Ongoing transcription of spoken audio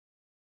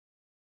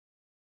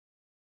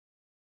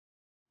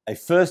A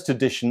first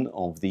edition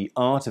of the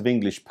Art of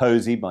English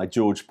Poesie by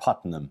George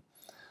Puttenham.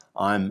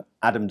 I'm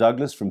Adam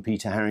Douglas from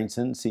Peter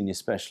Harrington, Senior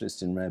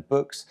Specialist in Rare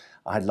Books.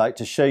 I'd like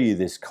to show you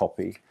this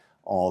copy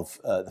of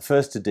the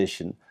first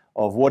edition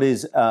of what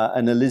is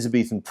an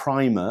Elizabethan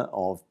primer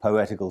of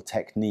poetical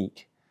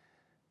technique.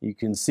 You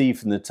can see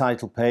from the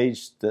title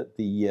page that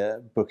the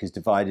book is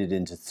divided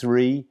into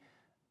three,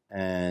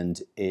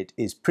 and it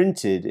is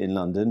printed in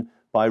London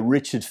by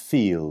Richard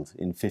Field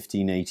in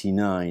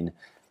 1589.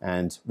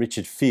 And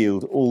Richard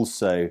Field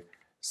also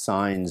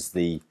signs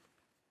the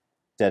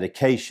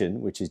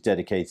dedication, which is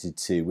dedicated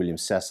to William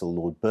Cecil,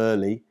 Lord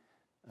Burleigh,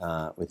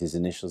 with his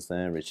initials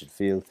there, Richard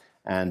Field.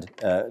 And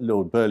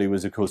Lord Burleigh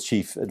was, of course,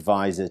 chief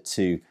advisor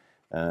to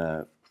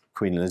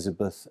Queen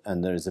Elizabeth,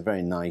 and there is a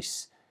very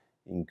nice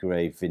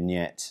engraved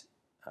vignette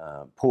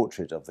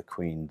portrait of the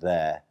Queen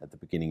there at the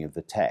beginning of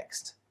the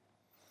text.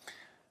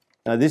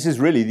 Now, this is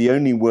really the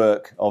only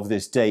work of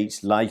this date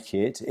like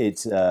it.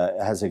 It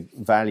has a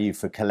value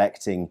for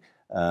collecting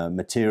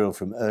material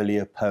from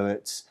earlier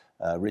poets,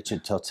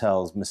 Richard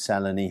Tottel's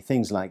Miscellany,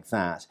 things like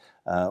that,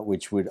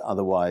 which would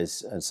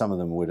otherwise, some of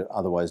them would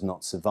otherwise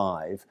not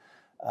survive.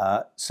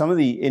 Some of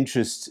the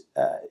interest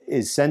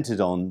is centered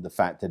on the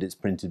fact that it's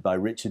printed by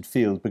Richard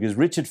Field, because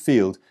Richard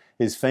Field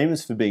is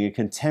famous for being a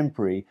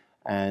contemporary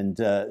and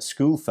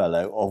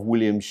schoolfellow of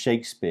William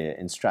Shakespeare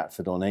in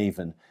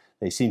Stratford-on-Avon.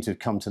 They seem to have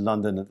come to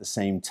London at the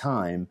same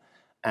time,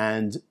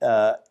 and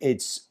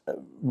it's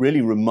really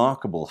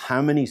remarkable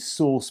how many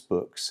source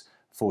books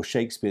for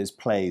Shakespeare's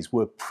plays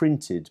were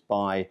printed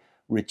by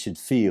Richard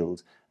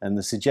Field. And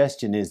the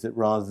suggestion is that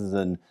rather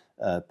than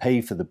pay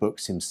for the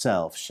books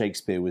himself,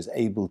 Shakespeare was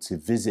able to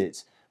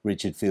visit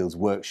Richard Field's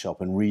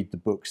workshop and read the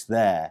books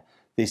there.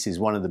 This is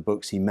one of the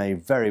books he may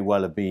very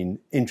well have been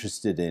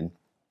interested in.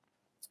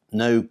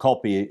 No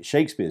copy,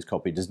 Shakespeare's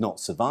copy, does not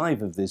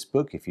survive of this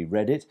book if you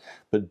read it,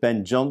 but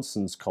Ben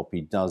Jonson's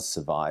copy does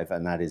survive,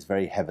 and that is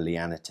very heavily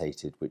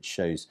annotated, which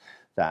shows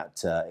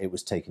that it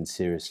was taken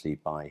seriously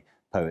by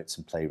poets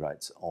and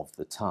playwrights of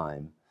the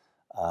time.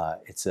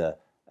 It's an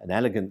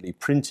elegantly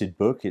printed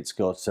book. It's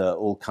got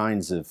all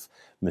kinds of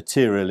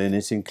material in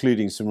it,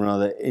 including some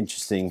rather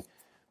interesting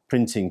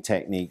printing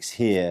techniques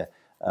here.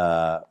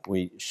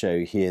 We show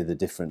here the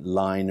different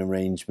line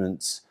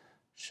arrangements,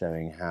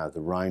 showing how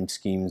the rhyme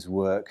schemes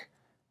work,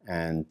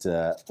 and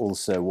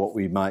also what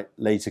we might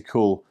later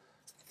call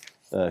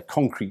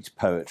concrete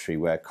poetry,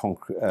 where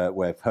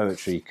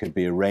poetry could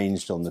be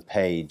arranged on the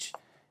page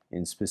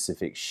in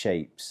specific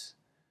shapes.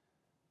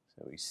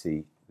 So we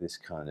see this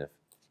kind of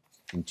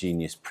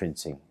ingenious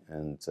printing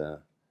and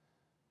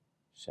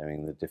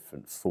showing the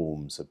different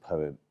forms a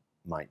poem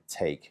might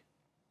take.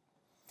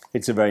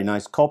 It's a very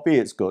nice copy.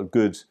 It's got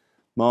good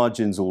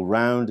margins all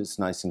round. It's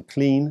nice and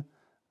clean.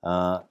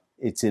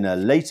 It's in a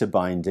later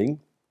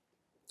binding.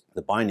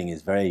 The binding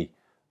is very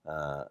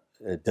a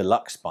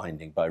deluxe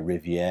binding by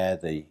Rivière,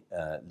 the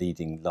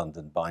leading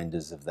London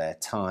binders of their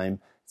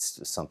time.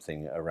 It's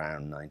something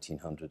around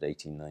 1900,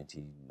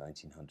 1890,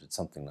 1900,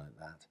 something like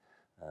that.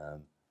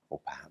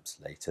 Or perhaps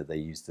later. They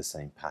used the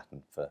same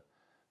pattern for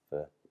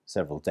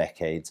several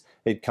decades.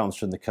 It comes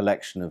from the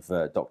collection of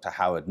Dr.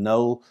 Howard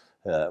Noel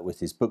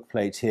with his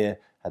Bookplate here.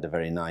 Had a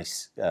very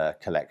nice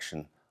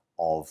collection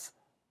of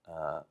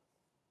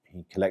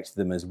he collected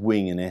them as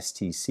Wing and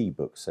STC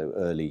books, so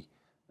early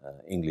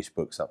English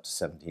books up to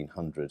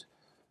 1700.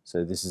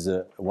 So this is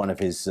one of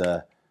his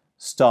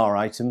star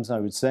items,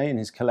 I would say, in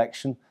his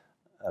collection.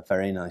 A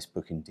very nice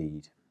book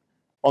indeed.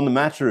 On the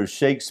matter of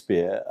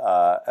Shakespeare,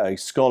 a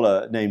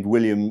scholar named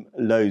William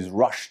Lowes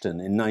Rushton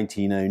in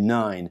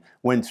 1909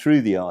 went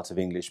through the Art of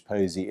English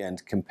Poesie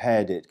and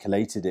compared it,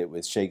 collated it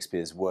with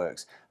Shakespeare's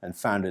works, and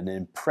found an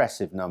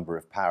impressive number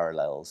of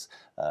parallels,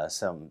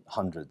 some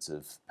hundreds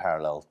of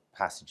parallel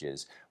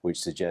passages, which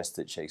suggest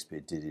that Shakespeare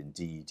did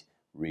indeed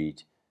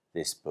read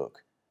this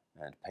book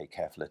and pay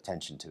careful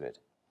attention to it.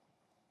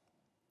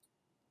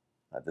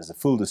 There's a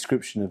full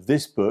description of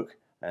this book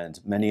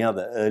and many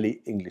other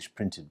early English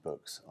printed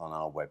books on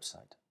our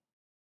website.